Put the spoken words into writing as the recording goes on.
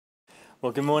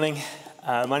Well, good morning.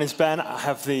 My name's Ben. I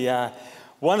have the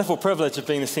wonderful privilege of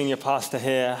being the senior pastor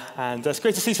here, and it's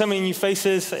great to see so many new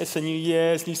faces. It's a new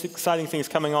year, there's new exciting things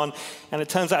coming on, and it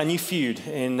turns out a new feud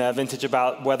in Vintage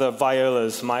about whether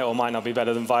violas might or might not be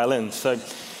better than violins. So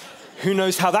who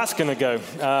knows how that's going to go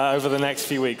over the next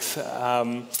few weeks.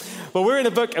 Well, we're in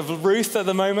the book of Ruth at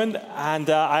the moment, and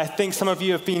I think some of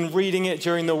you have been reading it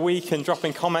during the week and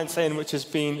dropping comments in, which has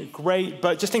been great.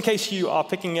 But just in case you are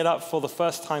picking it up for the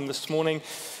first time this morning,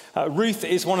 Ruth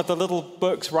is one of the little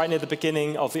books right near the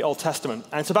beginning of the Old Testament,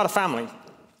 and it's about a family.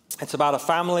 It's about a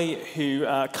family who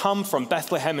come from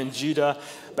Bethlehem in Judah,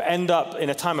 but end up in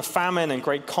a time of famine and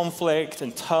great conflict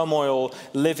and turmoil,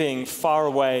 living far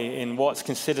away in what's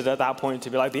considered at that point to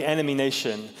be like the enemy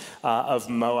nation of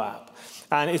Moab.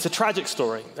 And it's a tragic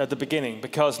story at the beginning,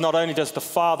 because not only does the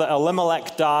father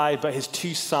Elimelech die, but his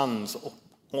two sons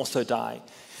also die,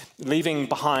 leaving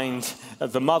behind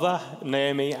the mother,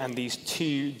 Naomi, and these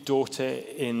two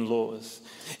daughter-in-laws.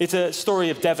 It's a story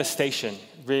of devastation,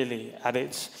 really, at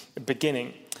its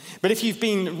beginning. But if you've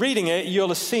been reading it, you'll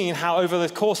have seen how over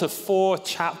the course of 4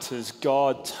 chapters,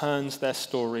 God turns their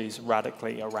stories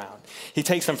radically around. He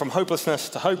takes them from hopelessness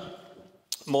to hope,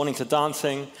 mourning to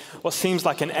dancing, what seems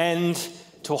like an end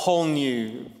to a whole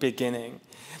new beginning.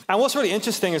 And what's really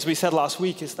interesting, as we said last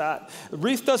week, is that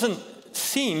Ruth doesn't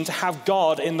seem to have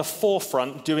God in the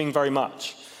forefront doing very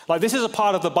much. Like, this is a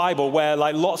part of the Bible where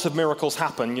lots of miracles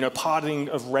happen, parting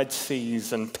of Red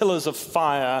Seas and pillars of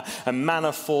fire and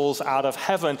manna falls out of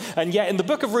heaven. And yet in the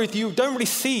book of Ruth, you don't really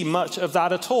see much of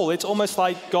that at all. It's almost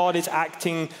like God is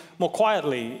acting more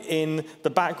quietly in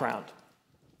the background.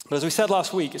 But as we said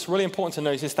last week, it's really important to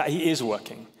notice that he is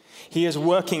working. He is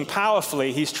working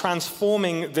powerfully. He's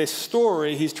transforming this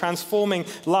story. He's transforming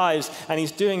lives, and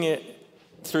he's doing it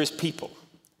through his people.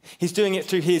 He's doing it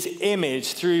through his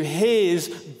image, through his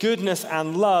goodness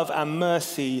and love and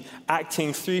mercy,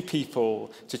 acting through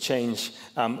people to change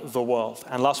the world.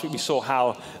 And last week we saw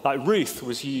how Ruth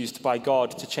was used by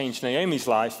God to change Naomi's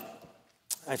life.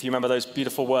 If you remember those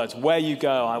beautiful words, where you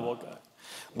go, I will go.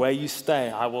 Where you stay,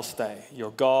 I will stay.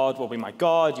 Your God will be my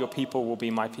God, your people will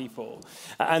be my people.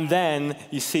 And then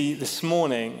you see this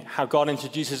morning how God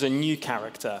introduces a new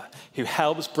character who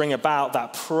helps bring about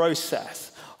that process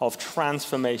of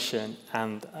transformation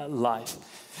and life.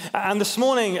 And this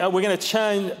morning, we're going to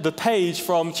turn the page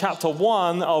from chapter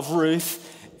 1 of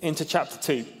Ruth into chapter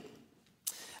 2.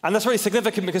 And that's really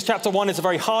significant because chapter 1 is a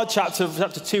very hard chapter,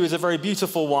 chapter 2 is a very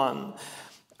beautiful one.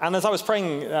 And as I was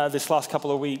praying this last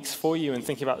couple of weeks for you and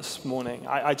thinking about this morning,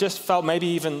 I just felt maybe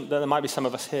even that there might be some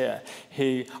of us here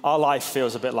who our life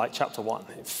feels a bit like chapter 1.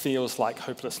 It feels like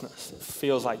hopelessness. It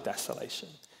feels like desolation.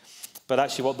 But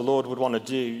actually what the Lord would want to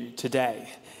do today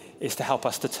is to help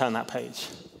us to turn that page,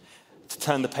 to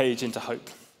turn the page into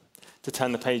hope, to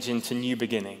turn the page into new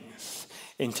beginnings,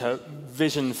 into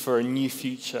vision for a new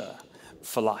future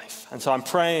for life. And so I'm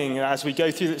praying as we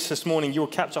go through this morning, you will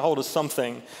capture hold of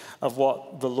something of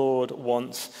what the Lord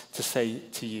wants to say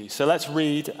to you. So let's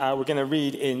read. We're going to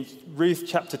read in Ruth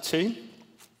chapter 2,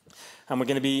 and we're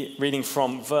going to be reading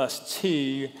from verse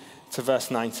 2 to verse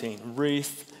 19.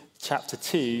 Ruth chapter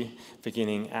 2,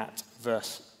 beginning at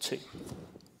verse 2.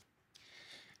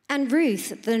 And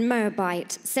Ruth, the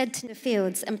Moabite, said to the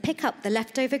fields and pick up the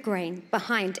leftover grain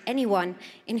behind anyone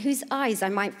in whose eyes I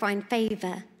might find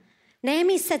favor.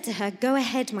 Naomi said to her, "Go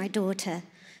ahead, my daughter."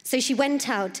 So she went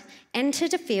out,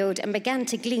 entered a field, and began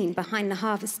to glean behind the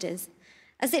harvesters.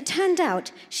 As it turned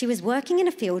out, she was working in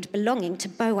a field belonging to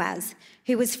Boaz,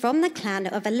 who was from the clan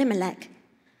of Elimelech.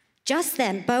 Just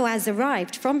then Boaz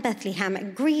arrived from Bethlehem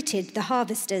and greeted the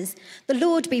harvesters. "The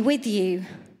Lord be with you."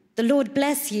 "The Lord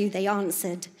bless you," they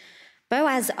answered.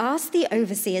 Boaz asked the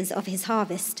overseers of his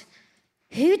harvest,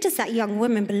 "Who does that young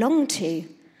woman belong to?"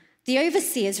 The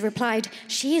overseers replied,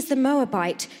 "She is the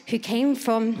Moabite who came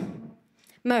from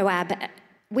Moab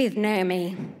with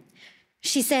Naomi."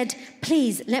 She said,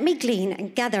 "Please let me glean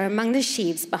and gather among the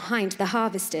sheaves behind the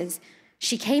harvesters."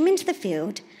 She came into the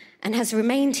field and has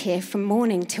remained here from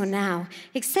morning till now,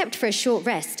 except for a short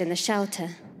rest in the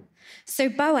shelter. So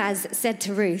Boaz said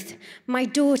to Ruth, "My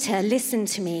daughter, listen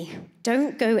to me.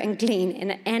 Don't go and glean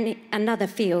in another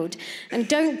field, and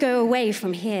don't go away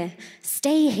from here.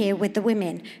 Stay here with the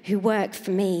women who work for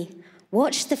me.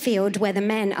 Watch the field where the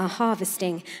men are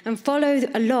harvesting, and follow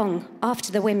along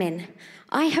after the women.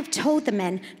 I have told the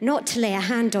men not to lay a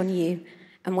hand on you.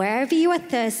 And wherever you are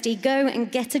thirsty, go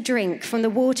and get a drink from the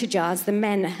water jars the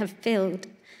men have filled."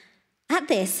 At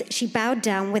this, she bowed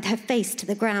down with her face to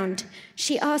the ground.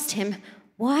 She asked him,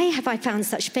 "Why have I found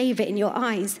such favor in your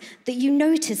eyes that you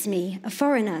notice me, a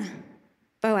foreigner?"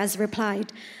 Boaz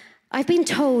replied, I've been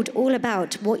told all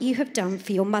about what you have done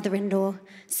for your mother-in-law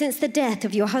since the death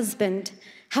of your husband,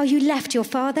 how you left your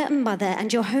father and mother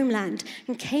and your homeland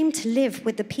and came to live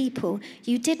with the people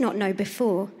you did not know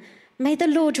before. May the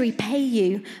Lord repay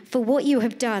you for what you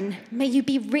have done. May you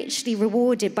be richly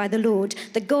rewarded by the Lord,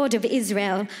 the God of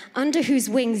Israel, under whose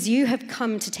wings you have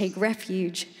come to take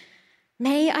refuge.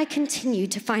 May I continue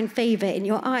to find favor in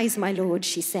your eyes, my Lord,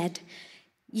 she said.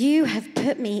 You have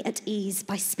put me at ease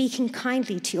by speaking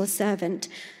kindly to your servant,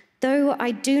 though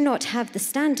I do not have the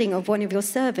standing of one of your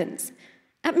servants.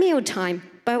 At mealtime,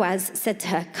 Boaz said to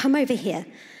her, "Come over here,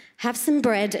 have some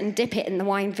bread and dip it in the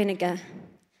wine vinegar."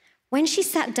 When she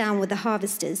sat down with the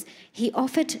harvesters, he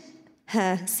offered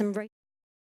her some roast.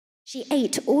 She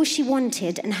ate all she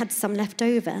wanted and had some left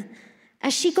over.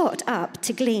 As she got up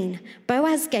to glean,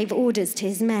 Boaz gave orders to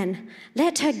his men.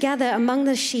 "Let her gather among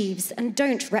the sheaves and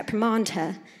don't reprimand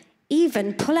her.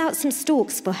 Even pull out some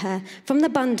stalks for her from the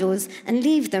bundles and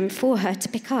leave them for her to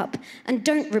pick up, and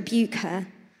don't rebuke her."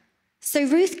 So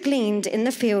Ruth gleaned in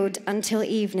the field until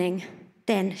evening.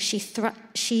 Then she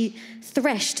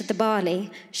threshed the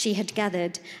barley she had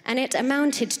gathered, and it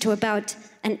amounted to about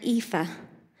an ephah.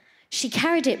 She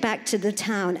carried it back to the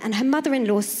town, and her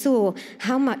mother-in-law saw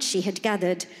how much she had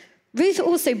gathered. Ruth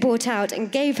also brought out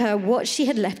and gave her what she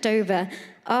had left over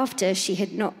after she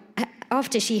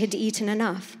had eaten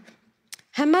enough.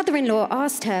 Her mother-in-law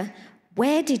asked her,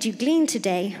 "Where did you glean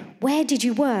today? Where did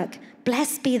you work?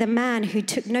 Blessed be the man who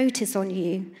took notice on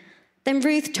you." Then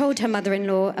Ruth told her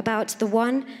mother-in-law about the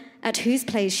one at whose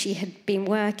place she had been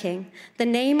working. "The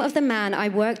name of the man I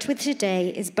worked with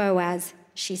today is Boaz,"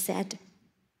 she said.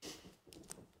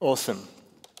 Awesome.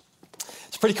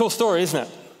 It's a pretty cool story, isn't it?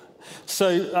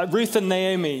 So Ruth and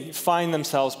Naomi find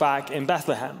themselves back in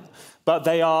Bethlehem, but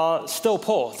they are still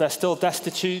poor. They're still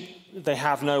destitute. They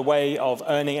have no way of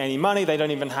earning any money. They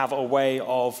don't even have a way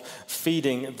of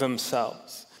feeding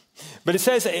themselves. But it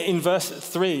says in verse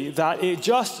 3 that it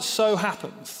just so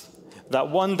happens that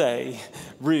one day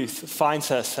Ruth finds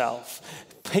herself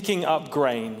picking up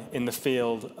grain in the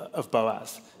field of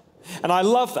Boaz. And I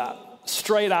love that.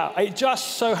 Straight out. It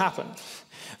just so happened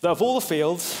that of all the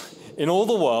fields in all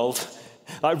the world,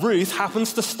 Ruth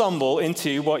happens to stumble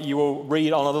into what you will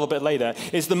read on a little bit later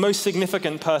is the most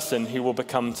significant person who will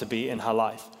become to be in her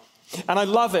life. And I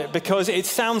love it because it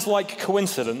sounds like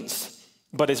coincidence,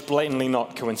 but it's blatantly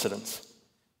not coincidence.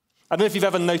 I don't know if you've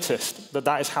ever noticed that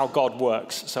that is how God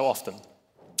works so often.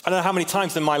 I don't know how many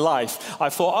times in my life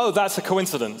I've thought, oh, that's a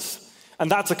coincidence, and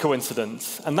that's a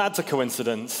coincidence, and that's a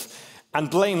coincidence. And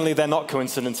blatantly, they're not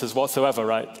coincidences whatsoever,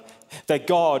 right? They're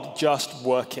God just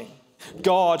working.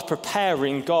 God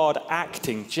preparing, God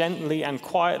acting gently and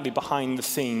quietly behind the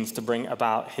scenes to bring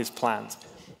about his plans.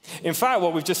 In fact,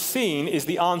 what we've just seen is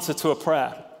the answer to a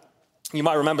prayer. You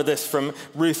might remember this from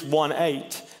Ruth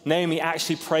 1:8. Naomi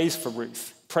actually prays for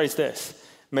Ruth. Prays this: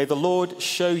 "May the Lord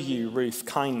show you, Ruth,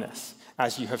 kindness,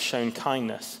 as you have shown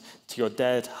kindness to your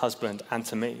dead husband and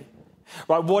to me."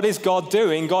 Right, what is God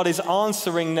doing? God is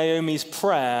answering Naomi's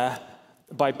prayer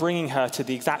by bringing her to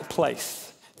the exact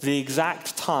place, the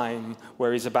exact time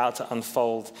where he's about to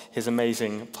unfold his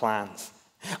amazing plans.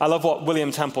 I love what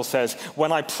William Temple says: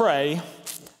 "When I pray,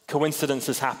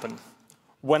 coincidences happen.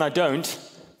 When I don't,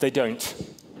 they don't."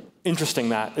 Interesting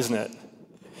that, isn't it?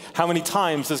 How many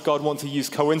times does God want to use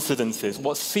coincidences,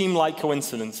 what seem like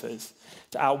coincidences,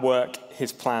 to outwork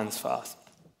his plans for us?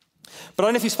 But I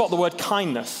don't know if you spot the word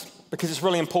kindness, because it's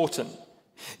really important.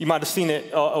 You might have seen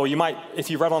it, or you might, if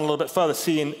you read on a little bit further,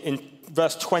 see in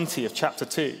verse 20 of chapter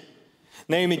 2.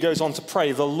 Naomi goes on to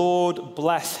pray, "The Lord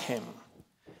bless him."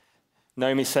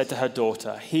 Naomi said to her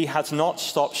daughter, "He has not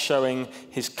stopped showing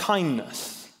his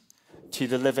kindness to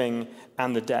the living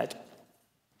and the dead."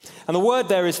 And the word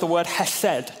there is the word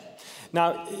hesed.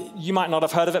 Now, you might not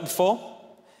have heard of it before.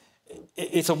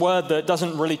 It's a word that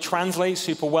doesn't really translate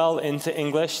super well into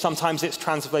English. Sometimes it's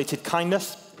translated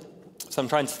kindness.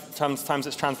 Sometimes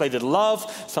it's translated love.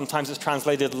 Sometimes it's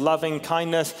translated loving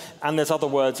kindness. And there's other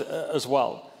words as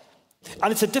well.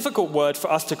 And it's a difficult word for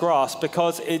us to grasp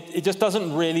because it just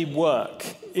doesn't really work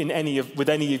with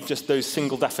any of just those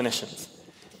single definitions.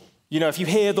 You know, if you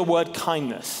hear the word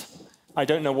kindness, I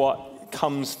don't know what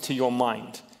comes to your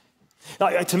mind.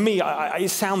 To me,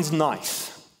 it sounds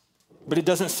nice, but it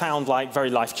doesn't sound like very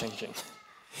life-changing.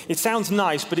 It sounds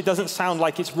nice, but it doesn't sound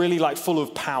like it's really like full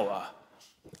of power.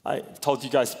 I told you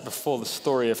guys before the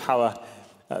story of how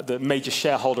the major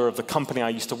shareholder of the company I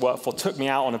used to work for took me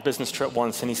out on a business trip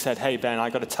once, and he said, "Hey, Ben, I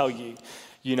got to tell you,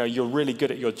 you're really good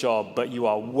at your job, but you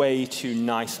are way too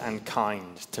nice and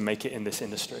kind to make it in this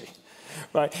industry."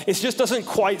 Right? It just doesn't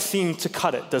quite seem to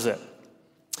cut it, does it?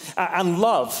 And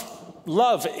love,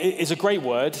 love is a great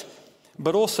word,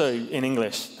 but also in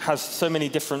English has so many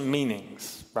different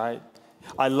meanings, right?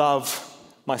 I love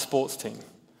my sports team.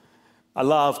 I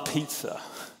love pizza.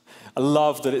 I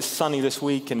love that it's sunny this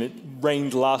week and it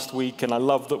rained last week, and I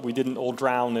love that we didn't all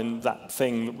drown in that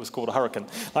thing that was called a hurricane.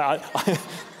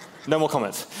 No more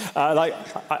comments.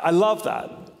 I love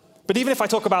that. But even if I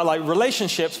talk about like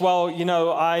relationships, well,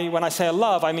 when I say I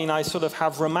love, I mean I sort of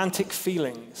have romantic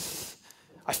feelings.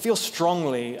 I feel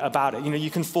strongly about it.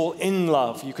 You can fall in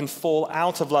love, you can fall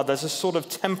out of love. There's a sort of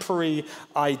temporary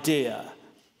idea.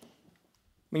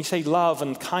 When you say love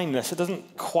and kindness, it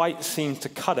doesn't quite seem to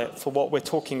cut it for what we're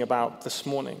talking about this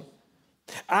morning.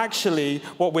 Actually,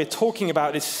 what we're talking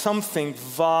about is something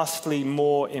vastly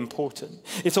more important.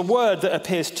 It's a word that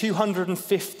appears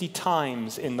 250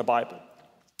 times in the Bible.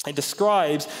 It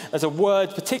describes as a word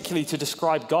particularly to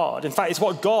describe God. In fact, it's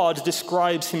what God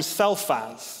describes himself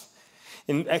as.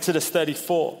 In Exodus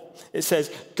 34, it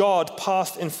says, God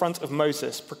passed in front of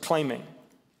Moses, proclaiming,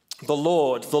 the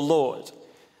Lord,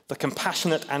 the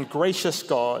compassionate and gracious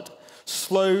God,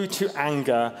 slow to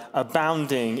anger,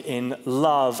 abounding in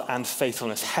love and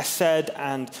faithfulness, hesed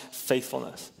and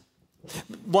faithfulness.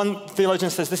 One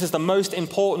theologian says this is the most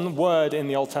important word in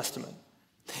the Old Testament.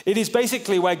 It is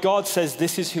basically where God says,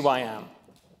 this is who I am.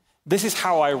 This is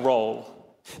how I roll.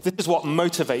 This is what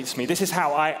motivates me. This is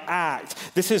how I act.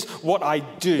 This is what I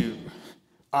do.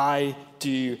 I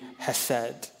do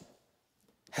hesed.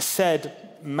 Hesed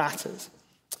matters.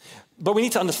 But we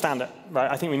need to understand it, right?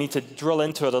 I think we need to drill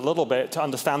into it a little bit to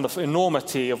understand the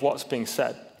enormity of what's being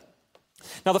said.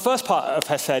 Now, the first part of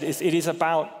hesed is it is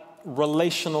about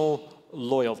relational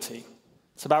loyalty.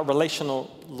 It's about relational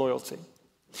loyalty.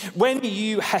 When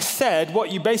you hesed,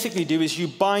 what you basically do is you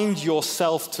bind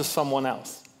yourself to someone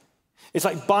else. It's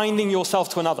like binding yourself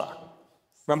to another.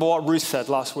 Remember what Ruth said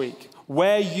last week?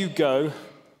 Where you go,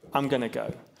 I'm going to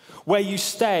go. Where you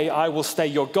stay, I will stay.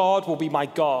 Your God will be my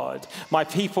God. My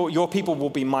people, your people will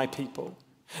be my people.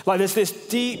 Like there's this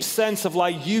deep sense of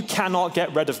like, you cannot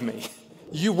get rid of me.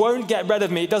 You won't get rid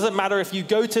of me. It doesn't matter if you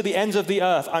go to the ends of the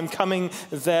earth, I'm coming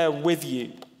there with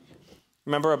you.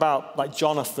 Remember about like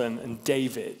Jonathan and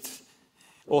David.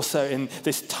 Also in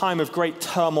this time of great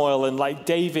turmoil, and like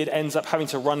David ends up having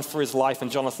to run for his life,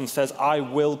 and Jonathan says, I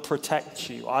will protect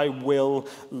you. I will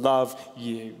love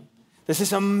you. There's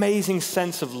this amazing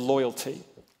sense of loyalty.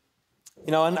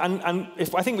 And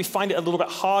if I think we find it a little bit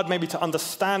hard maybe to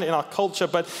understand in our culture,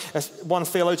 but as one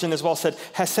theologian as well said,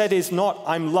 hesed is not,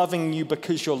 I'm loving you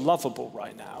because you're lovable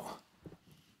right now.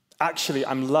 Actually,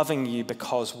 I'm loving you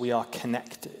because we are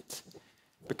connected.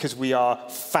 Because we are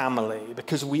family,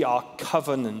 because we are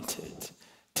covenanted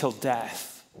till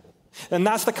death. And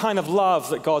that's the kind of love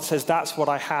that God says, that's what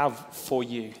I have for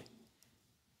you.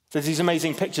 There's these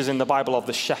amazing pictures in the Bible of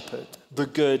the shepherd, the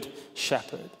good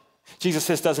shepherd. Jesus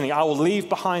says, doesn't he, I will leave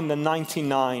behind the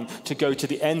 99 to go to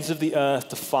the ends of the earth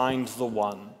to find the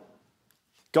one.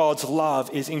 God's love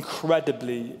is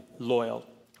incredibly loyal.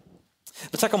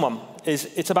 The second one is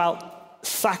it's about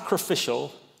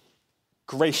sacrificial,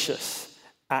 gracious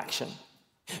action.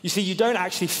 You see, you don't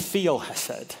actually feel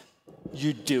hesed.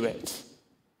 You do it.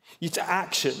 It's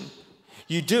action.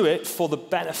 You do it for the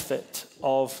benefit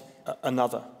of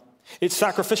another. It's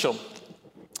sacrificial.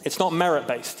 It's not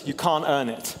merit-based. You can't earn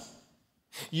it.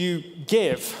 You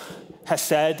give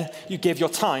hesed, you give your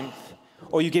time,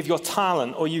 or you give your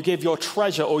talent, or you give your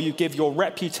treasure, or you give your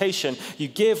reputation. You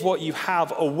give what you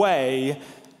have away,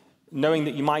 knowing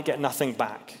that you might get nothing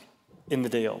back in the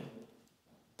deal.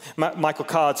 Michael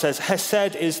Card says,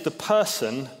 hesed is the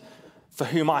person for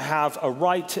whom I have a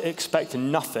right to expect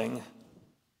nothing,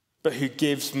 but who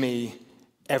gives me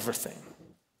everything.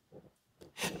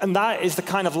 And that is the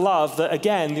kind of love that,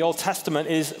 again, the Old Testament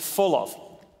is full of.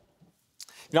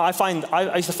 I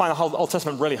used to find the whole Old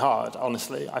Testament really hard,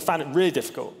 honestly. I found it really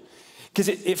difficult. Because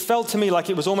it felt to me like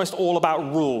it was almost all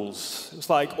about rules. It was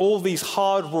like all these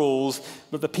hard rules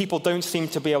that the people don't seem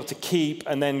to be able to keep,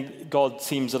 and then God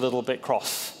seems a little bit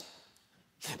cross.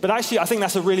 But actually, I think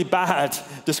that's a really bad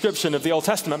description of the Old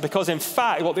Testament, because in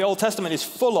fact, what the Old Testament is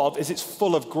full of is it's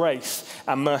full of grace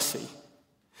and mercy.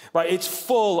 Right? It's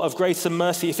full of grace and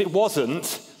mercy. If it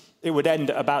wasn't, it would end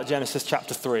at about Genesis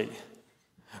chapter 3.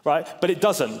 Right? But it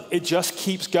doesn't. It just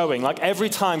keeps going. Like every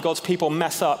time God's people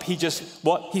mess up, he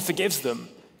forgives them.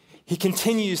 He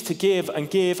continues to give and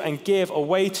give and give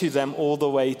away to them all the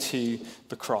way to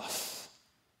the cross,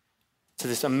 to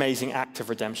this amazing act of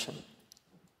redemption.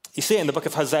 You see it in the book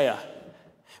of Hosea,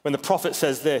 when the prophet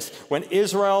says this, when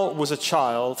Israel was a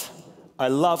child, I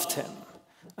loved him,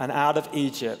 and out of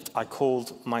Egypt I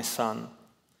called my son.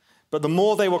 But the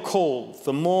more they were called,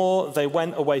 the more they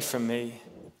went away from me.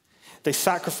 They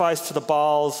sacrificed to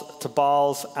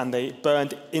Baals, and they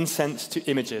burned incense to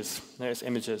images. Notice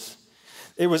images.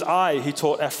 It was I who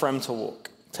taught Ephraim to walk,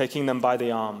 taking them by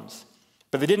the arms.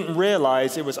 But they didn't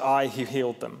realize it was I who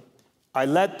healed them. I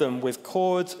led them with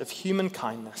cords of human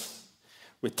kindness,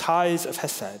 with ties of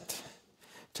Hesed.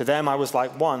 To them I was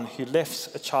like one who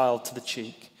lifts a child to the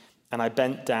cheek, and I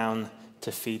bent down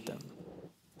to feed them.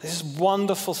 This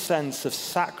wonderful sense of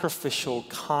sacrificial,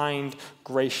 kind,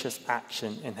 gracious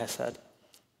action in Hesed.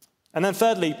 And then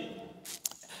thirdly,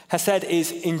 Hesed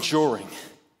is enduring.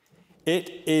 It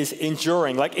is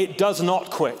enduring. Like, it does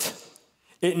not quit.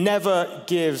 It never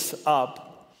gives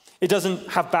up. It doesn't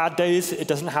have bad days. It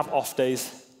doesn't have off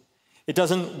days. It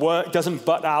doesn't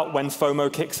butt out when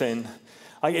FOMO kicks in.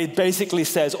 Like, it basically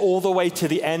says all the way to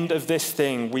the end of this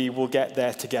thing, we will get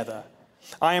there together.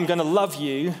 I am going to love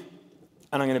you,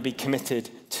 and I'm going to be committed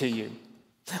to you.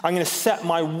 I'm going to set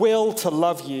my will to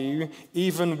love you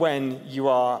even when you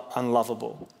are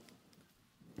unlovable.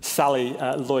 Sally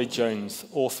Lloyd-Jones,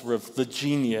 author of the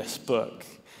genius book,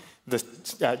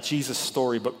 the Jesus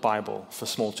Storybook Bible for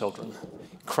small children.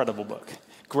 Incredible book.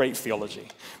 Great theology,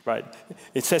 right?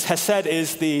 It says Hesed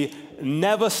is the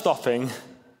never stopping,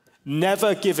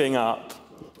 never giving up,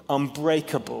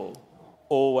 unbreakable,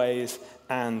 always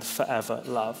and forever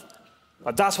love.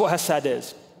 That's what Hesed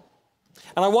is.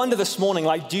 And I wonder this morning,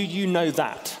 do you know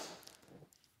that?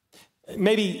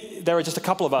 Maybe there are just a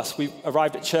couple of us. We've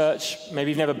arrived at church.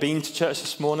 Maybe you've never been to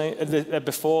church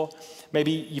before.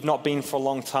 Maybe you've not been for a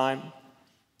long time.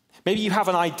 Maybe you have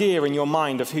an idea in your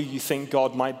mind of who you think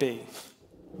God might be.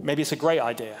 Maybe it's a great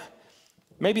idea.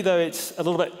 Maybe, though, it's a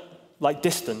little bit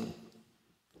distant,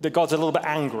 that God's a little bit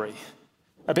angry,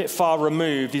 a bit far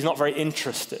removed. He's not very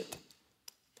interested.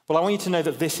 Well, I want you to know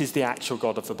that this is the actual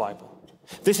God of the Bible.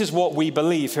 This is what we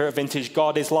believe here at Vintage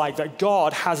God is like, that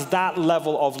God has that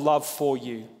level of love for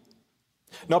you.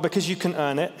 Not because you can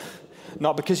earn it,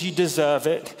 not because you deserve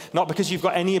it, not because you've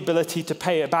got any ability to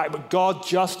pay it back, but God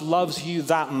just loves you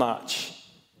that much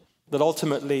that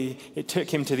ultimately it took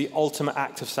him to the ultimate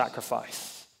act of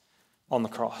sacrifice on the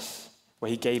cross, where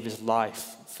he gave his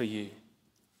life for you.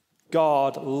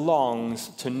 God longs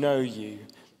to know you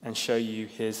and show you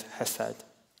his Hesed.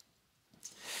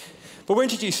 But we're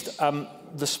introduced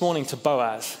this morning to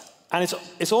Boaz, and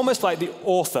it's almost like the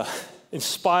author,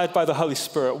 inspired by the Holy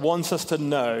Spirit, wants us to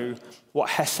know what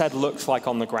Hesed looks like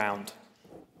on the ground.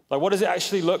 Like, what does it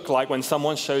actually look like when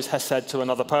someone shows Hesed to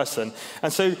another person?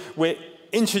 And so we're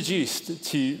introduced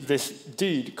to this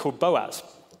dude called Boaz.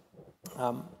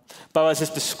 Boaz is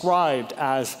described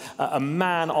as a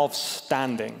man of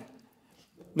standing.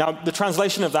 Now, the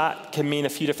translation of that can mean a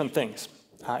few different things.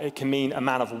 It can mean a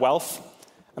man of wealth,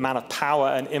 a man of power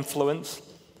and influence,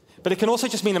 but it can also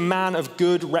just mean a man of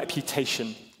good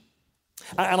reputation.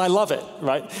 And I love it,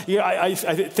 right? I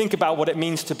think about what it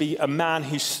means to be a man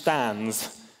who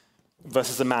stands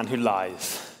versus a man who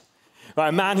lies. Right?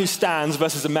 A man who stands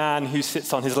versus a man who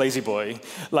sits on his lazy boy.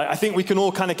 I think we can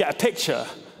all kind of get a picture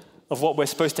of what we're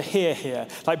supposed to hear here.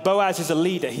 Boaz is a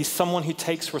leader. He's someone who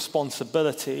takes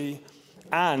responsibility.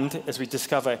 And, as we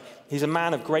discover, he's a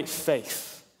man of great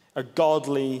faith, a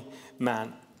godly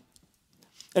man.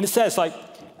 And it says,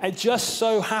 it just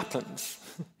so happens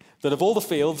that of all the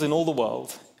fields in all the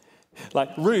world,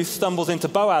 Ruth stumbles into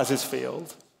Boaz's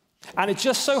field. And it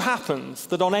just so happens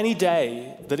that on any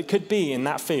day that it could be in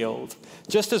that field,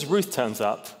 just as Ruth turns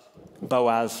up,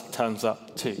 Boaz turns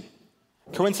up too.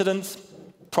 Coincidence?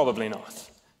 Probably not.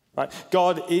 Right?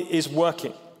 God is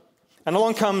working. And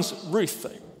along comes Ruth,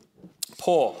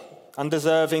 poor,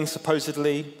 undeserving,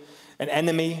 supposedly, an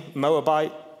enemy,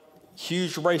 Moabite,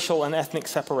 huge racial and ethnic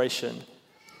separation.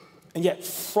 And yet,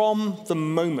 from the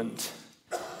moment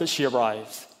that she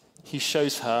arrives, he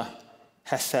shows her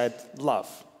Hesed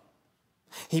love.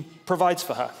 He provides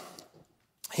for her.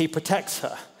 He protects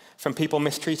her from people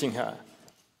mistreating her.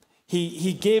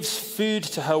 He gives food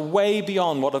to her way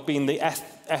beyond what have been the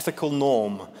ethical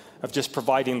norm of just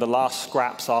providing the last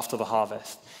scraps after the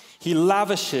harvest. He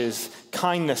lavishes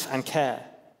kindness and care.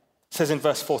 It says in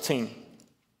verse 14,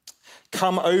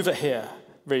 "Come over here,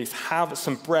 Ruth, have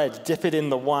some bread, dip it in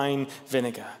the wine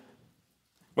vinegar."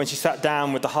 When she sat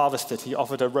down with the harvested, he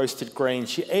offered her roasted grain.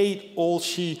 She ate all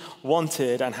she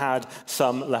wanted and had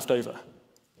some left over.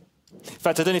 In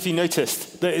fact, I don't know if you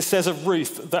noticed that it says of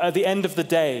Ruth that at the end of the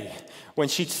day, when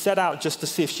she set out just to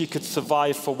see if she could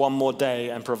survive for one more day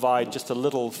and provide just a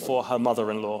little for her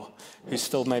mother-in-law, who's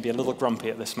still maybe a little grumpy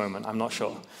at this moment, I'm not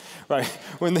sure. Right?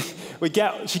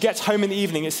 She gets home in the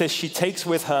evening, it says she takes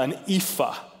with her an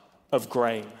ephah of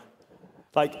grain.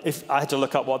 If I had to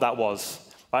look up what that was.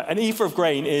 Right? An ephah of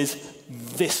grain is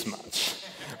this much.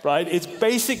 right? It's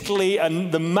basically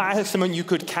the maximum you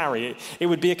could carry. It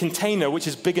would be a container which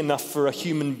is big enough for a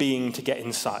human being to get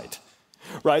inside,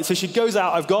 right? So she goes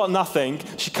out, I've got nothing.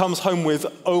 She comes home with,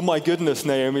 oh my goodness,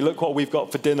 Naomi, look what we've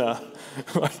got for dinner.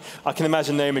 I can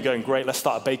imagine Naomi going, great, let's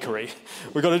start a bakery.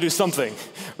 We've got to do something.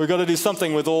 We've got to do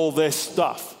something with all this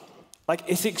stuff. Like,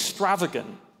 it's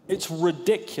extravagant. It's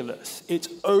ridiculous. It's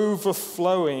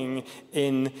overflowing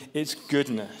in its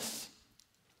goodness.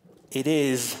 It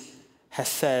is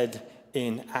Hesed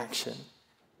in action.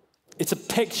 It's a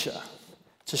picture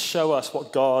to show us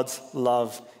what God's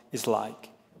love is like.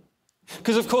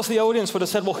 Because, of course, the audience would have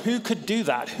said, well, who could do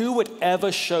that? Who would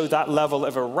ever show that level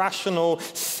of irrational,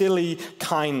 silly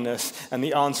kindness? And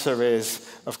the answer is,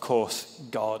 of course,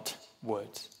 God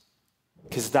would.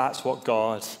 Because that's what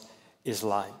God is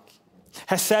like.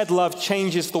 Hesed love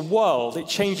changes the world. It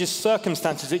changes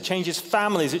circumstances. It changes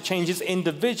families. It changes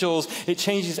individuals. It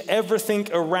changes everything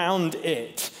around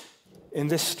it. In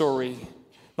this story,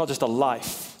 not just a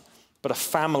life, but a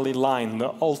family line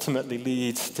that ultimately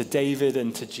leads to David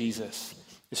and to Jesus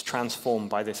is transformed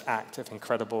by this act of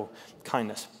incredible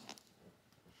kindness.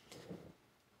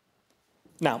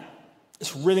 Now,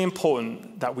 it's really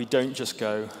important that we don't just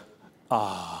go,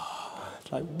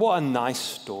 like, what a nice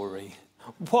story.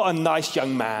 What a nice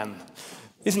young man.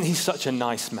 Isn't he such a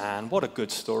nice man? What a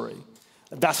good story.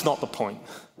 That's not the point.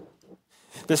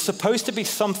 There's supposed to be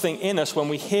something in us when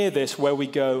we hear this where we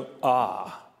go,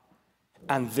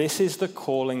 and this is the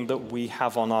calling that we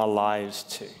have on our lives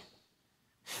too.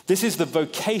 This is the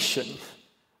vocation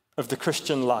of the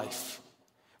Christian life,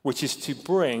 which is to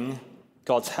bring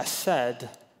God's Hesed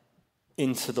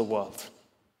into the world.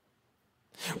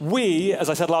 We, as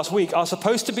I said last week, are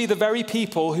supposed to be the very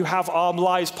people who have our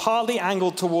lives partly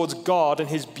angled towards God and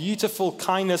his beautiful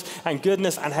kindness and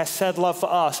goodness and Hesed love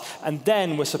for us, and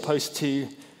then we're supposed to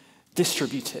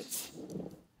distribute it,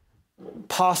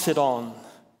 pass it on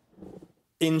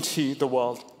into the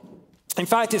world. In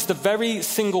fact, it's the very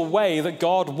single way that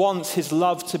God wants his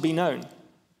love to be known.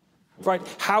 Right?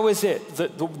 How is it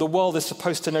that the world is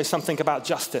supposed to know something about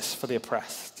justice for the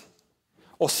oppressed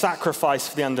or sacrifice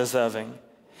for the undeserving?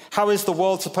 How is the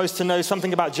world supposed to know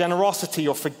something about generosity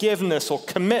or forgiveness or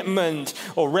commitment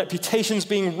or reputations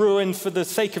being ruined for the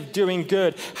sake of doing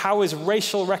good? How is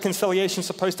racial reconciliation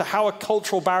how are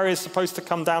cultural barriers supposed to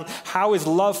come down? How is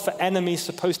love for enemies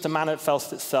supposed to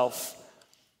manifest itself?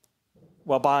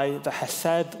 Well, by the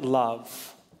Hesed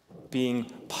love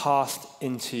being passed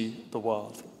into the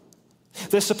world.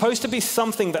 There's supposed to be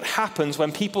something that happens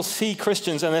when people see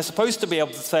Christians, and they're supposed to be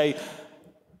able to say,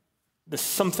 there's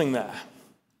something there.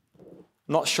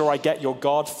 I'm not sure I get your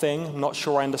God thing. I'm not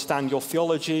sure I understand your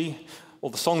theology or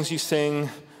the songs you sing,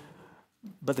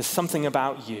 but there's something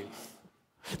about you.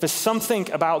 There's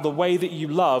something about the way that you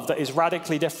love that is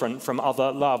radically different from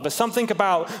other love. There's something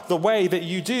about the way that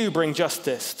you do bring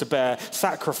justice to bear,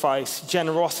 sacrifice,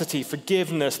 generosity,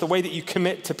 forgiveness, the way that you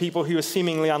commit to people who are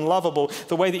seemingly unlovable,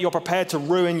 the way that you're prepared to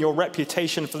ruin your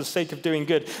reputation for the sake of doing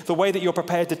good, the way that you're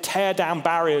prepared to tear down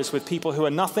barriers with people who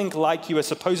are nothing like you, are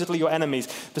supposedly your enemies.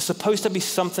 There's supposed to be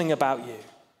something about you.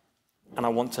 And I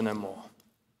want to know more.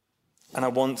 And I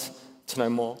want to know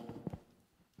more.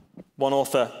 One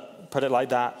author put it like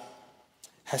that: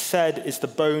 Hesed is the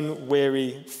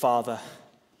bone-weary father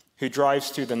who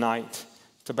drives through the night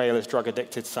to bail his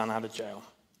drug-addicted son out of jail.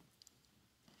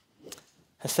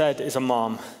 Hesed is a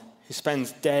mom who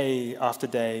spends day after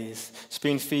day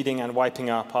spoon-feeding and wiping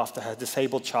up after her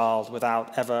disabled child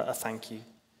without ever a thank you.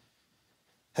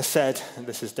 Hesed, and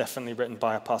this is definitely written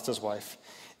by a pastor's wife,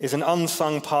 is an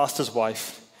unsung pastor's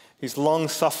wife whose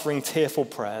long-suffering, tearful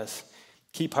prayers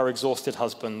keep her exhausted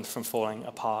husband from falling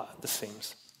apart at the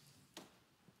seams.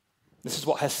 This is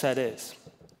what Hesed is.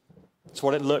 It's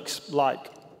what it looks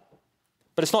like.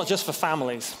 But it's not just for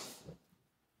families.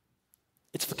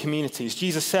 It's for communities.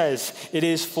 Jesus says it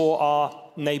is for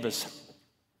our neighbors.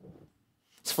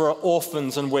 It's for our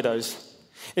orphans and widows.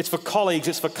 It's for colleagues.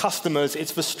 It's for customers.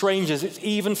 It's for strangers. It's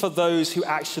even for those who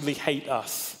actually hate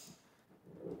us.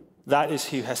 That is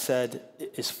who Hesed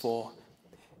is for.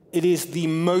 It is the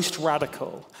most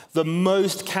radical, the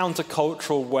most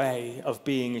countercultural way of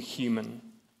being a human.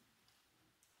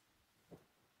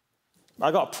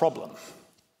 I got a problem.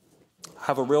 I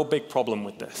have a real big problem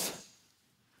with this.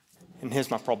 And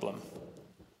here's my problem.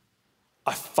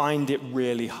 I find it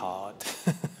really hard.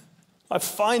 I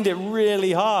find it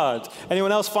really hard.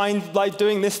 Anyone else find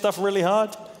doing this stuff really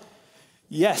hard?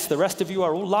 Yes, the rest of you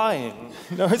are all lying.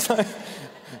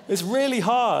 It's really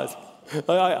hard.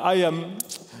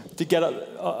 To get up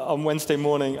on Wednesday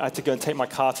morning, I had to go and take my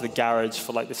car to the garage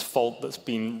for this fault that's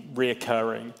been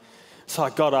reoccurring. So I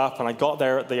got up and I got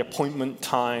there at the appointment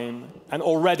time, and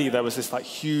already there was this like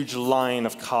huge line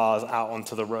of cars out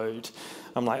onto the road.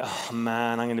 I'm like, oh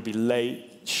man, I'm going to be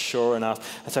late, sure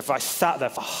enough. And so if I sat there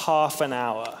for half an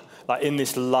hour, like in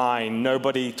this line,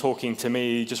 nobody talking to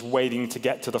me, just waiting to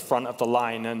get to the front of the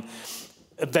line, and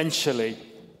eventually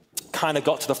kind of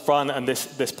got to the front, and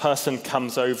this person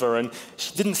comes over, and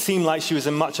she didn't seem like she was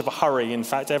in much of a hurry. In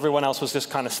fact, everyone else was just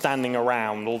kind of standing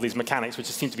around, all these mechanics which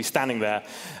just seemed to be standing there.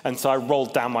 And so I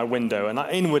rolled down my window, and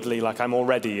inwardly, like I'm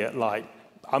already at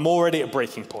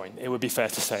breaking point, it would be fair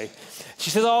to say. She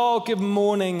says, oh, good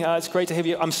morning, it's great to have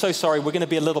you. I'm so sorry, we're going to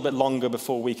be a little bit longer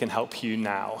before we can help you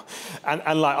now.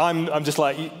 And like I'm just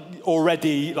like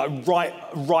already like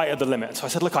right at the limit. So I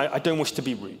said, look, I don't wish to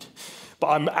be rude, but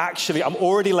I'm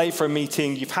already late for a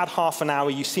meeting. You've had half an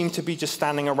hour. You seem to be just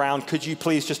standing around. Could you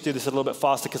please just do this a little bit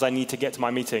faster because I need to get to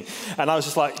my meeting? And I was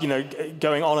just like,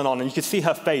 going on. And you could see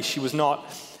her face. She was not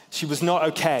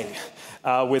okay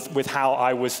with how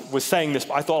I was saying this.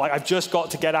 But I thought, like, I've just got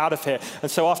to get out of here.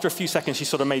 And so after a few seconds, she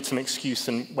sort of made some excuse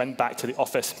and went back to the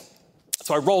office.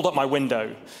 So I rolled up my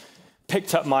window,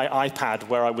 picked up my iPad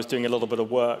where I was doing a little bit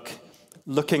of work,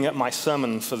 looking at my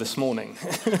sermon for this morning.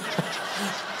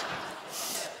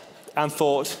 And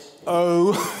thought,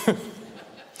 oh,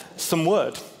 some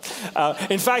word.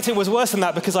 In fact, it was worse than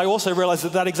that, because I also realized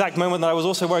at that exact moment that I was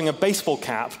also wearing a baseball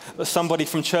cap that somebody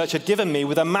from church had given me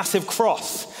with a massive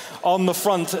cross on the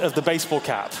front of the baseball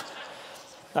cap.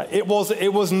 It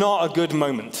was not a good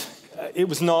moment. It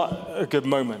was not a good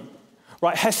moment.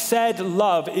 Right, Hesed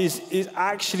love is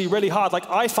actually really hard. Like,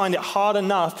 I find it hard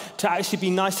enough to actually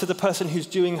be nice to the person who's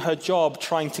doing her job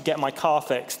trying to get my car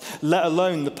fixed, let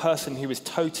alone the person who is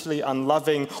totally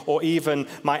unloving or even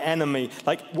my enemy.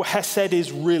 Like, Hesed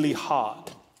is really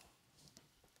hard,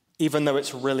 even though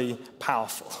it's really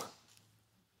powerful.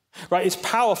 Right, it's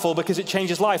powerful because it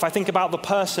changes life. I think about the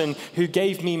person who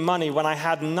gave me money when I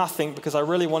had nothing because I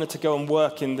really wanted to go and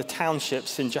work in the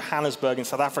townships in Johannesburg in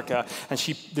South Africa. And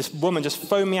this woman just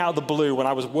phoned me out of the blue when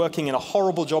I was working in a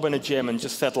horrible job in a gym and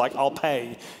just said, like, I'll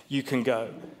pay, you can go.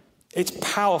 It's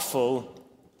powerful,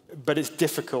 but it's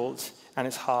difficult and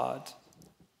it's hard.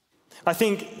 I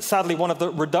think, sadly, one of the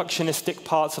reductionistic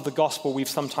parts of the gospel we've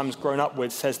sometimes grown up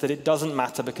with says that it doesn't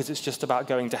matter because it's just about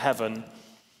going to heaven,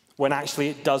 when actually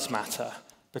it does matter,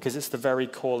 because it's the very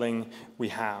calling we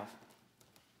have.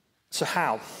 So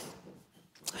how?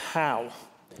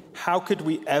 How could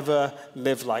we ever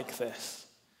live like this?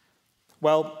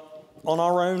 Well, on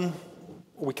our own,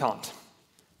 we can't.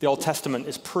 The Old Testament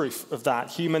is proof of that.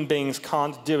 Human beings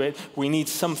can't do it. We need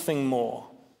something more.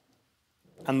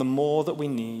 And the more that we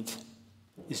need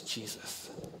is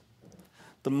Jesus.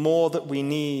 The more that we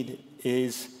need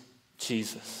is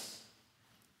Jesus.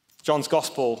 John's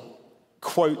Gospel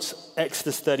quotes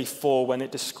Exodus 34 when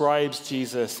it describes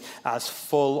Jesus as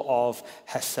full of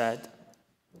Hesed.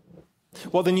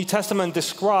 What the New Testament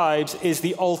describes is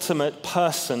the ultimate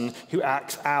person who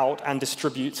acts out and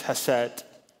distributes Hesed.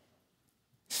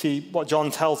 See, what John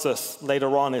tells us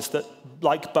later on is that,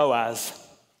 like Boaz,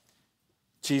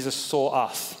 Jesus saw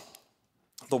us,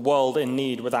 the world in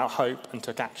need without hope, and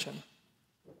took action.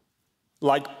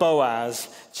 Like Boaz,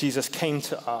 Jesus came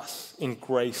to us in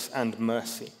grace and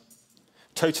mercy,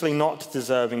 totally not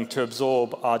deserving to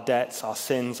absorb our debts, our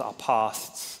sins, our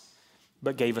pasts,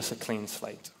 but gave us a clean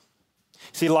slate.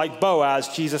 See, like Boaz,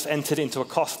 Jesus entered into a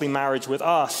costly marriage with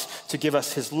us to give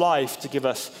us his life, to give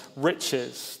us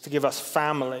riches, to give us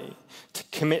family, to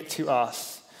commit to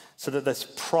us so that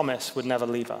this promise would never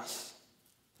leave us.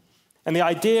 And the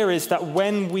idea is that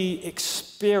when we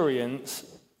experience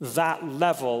that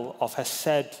level of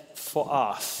Hesed for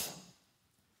us,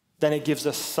 then it gives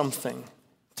us something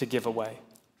to give away.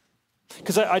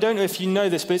 Because I don't know if you know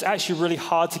this, but it's actually really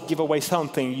hard to give away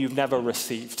something you've never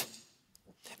received.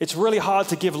 It's really hard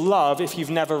to give love if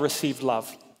you've never received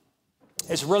love.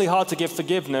 It's really hard to give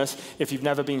forgiveness if you've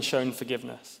never been shown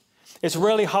forgiveness. It's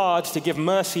really hard to give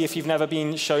mercy if you've never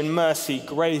been shown mercy,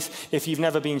 grace if you've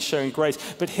never been shown grace.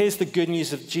 But here's the good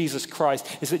news of Jesus Christ,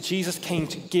 is that Jesus came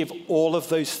to give all of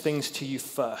those things to you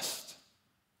first.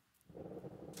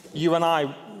 You and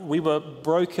I, we were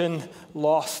broken,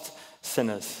 lost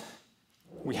sinners.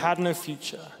 We had no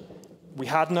future. We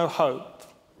had no hope.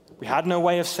 We had no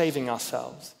way of saving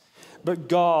ourselves. But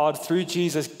God, through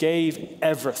Jesus, gave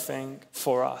everything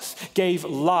for us, gave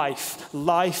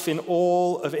life in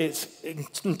all of its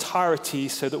entirety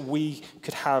so that we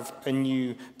could have a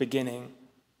new beginning.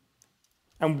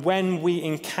 And when we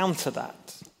encounter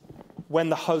that, when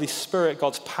the Holy Spirit,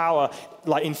 God's power,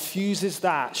 infuses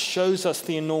that, shows us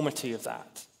the enormity of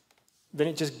that, then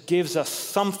it just gives us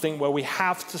something where we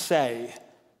have to say,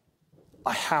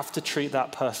 I have to treat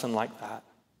that person like that.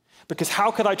 Because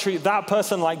how could I treat that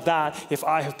person like that if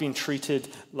I have been treated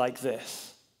like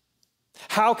this?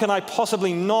 How can I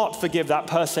possibly not forgive that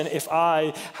person if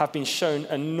I have been shown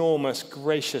enormous,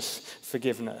 gracious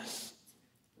forgiveness?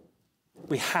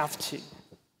 We have to.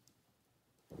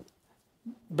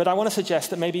 But I want to suggest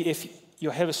that maybe if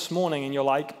you're here this morning and you're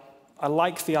like, I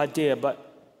like the idea,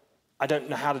 but I don't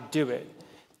know how to do it,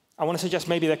 I want to suggest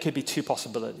maybe there could be two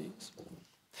possibilities.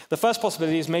 The first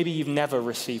possibility is maybe you've never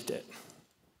received it.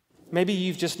 Maybe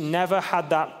you've just never had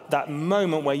that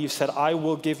moment where you've said, I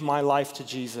will give my life to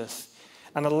Jesus,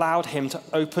 and allowed him to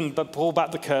pull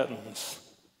back the curtains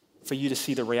for you to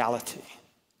see the reality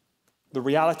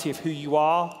of who you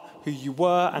are, who you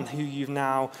were, and who you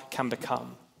now can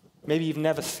become. Maybe you've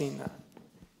never seen that.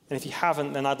 And if you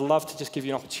haven't, then I'd love to just give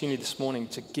you an opportunity this morning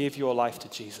to give your life to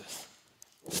Jesus.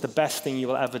 It's the best thing you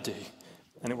will ever do,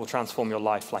 and it will transform your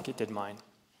life like it did mine.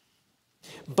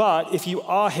 But if you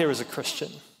are here as a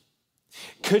Christian,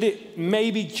 could it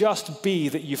maybe just be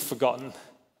that you've forgotten?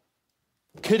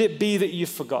 Could it be that you've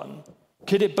forgotten?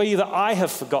 Could it be that I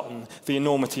have forgotten the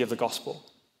enormity of the gospel?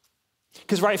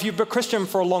 Because, right, if you've been a Christian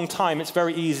for a long time, it's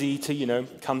very easy to,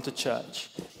 come to church.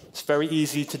 It's very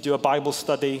easy to do a Bible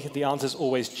study. The answer is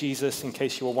always Jesus. In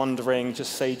case you were wondering,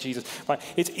 just say Jesus. Right?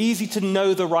 It's easy to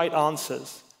know the right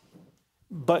answers.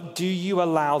 But do you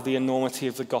allow the enormity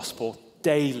of the gospel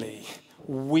daily,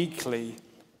 weekly,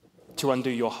 to undo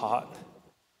your heart,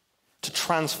 to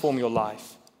transform your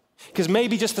life? Because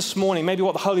maybe just this morning, maybe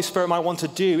what the Holy Spirit might want to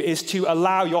do is to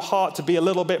allow your heart to be a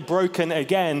little bit broken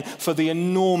again for the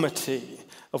enormity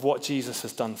of what Jesus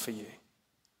has done for you.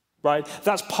 Right?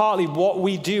 That's partly what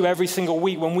we do every single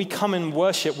week. When we come and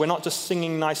worship, we're not just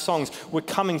singing nice songs. We're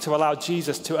coming to allow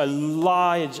Jesus to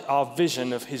enlarge our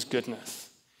vision of his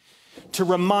goodness, to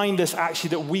remind us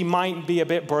actually that we might be a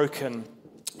bit broken,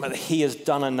 but that he has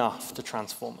done enough to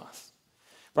transform us.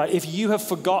 Right? If you have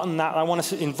forgotten that, I want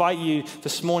to invite you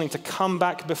this morning to come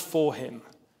back before him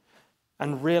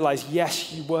and realize,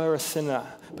 yes, you were a sinner,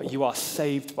 but you are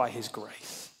saved by his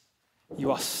grace.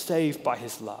 You are saved by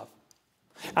his love.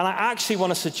 And I actually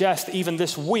want to suggest even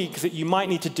this week that you might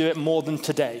need to do it more than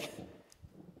today.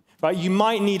 Right? You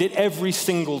might need it every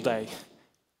single day.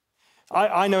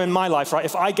 I know in my life, right,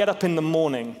 if I get up in the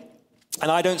morning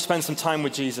and I don't spend some time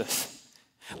with Jesus,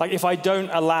 like if I don't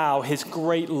allow his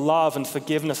great love and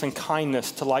forgiveness and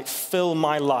kindness to fill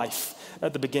my life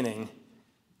at the beginning.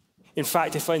 In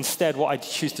fact, if instead what I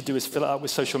choose to do is fill it up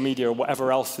with social media or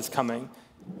whatever else is coming,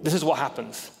 this is what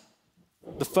happens.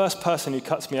 The first person who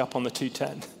cuts me up on the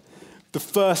 210, the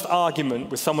first argument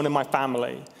with someone in my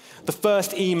family, the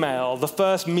first email, the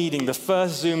first meeting, the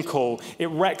first Zoom call, it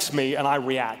wrecks me and I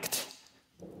react.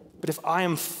 But if I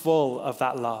am full of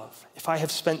that love, if I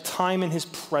have spent time in his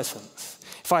presence,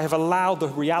 if I have allowed the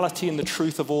reality and the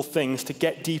truth of all things to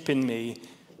get deep in me,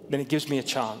 then it gives me a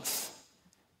chance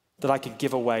that I could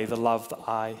give away the love that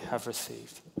I have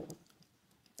received.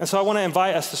 And so I want to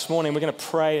invite us this morning, we're going to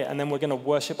pray and then we're going to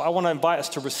worship. I want to invite us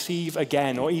to receive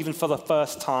again, or even for the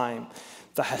first time,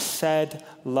 the Hesed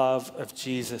love of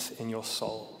Jesus in your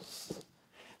souls.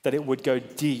 That it would go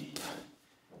deep,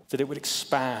 that it would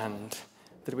expand,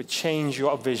 that it would change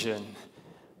your vision,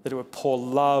 that it would pour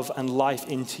love and life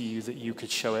into you that you could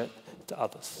show it to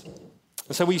others.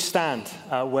 And so we stand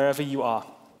wherever you are,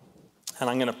 and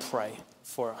I'm going to pray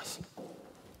for us.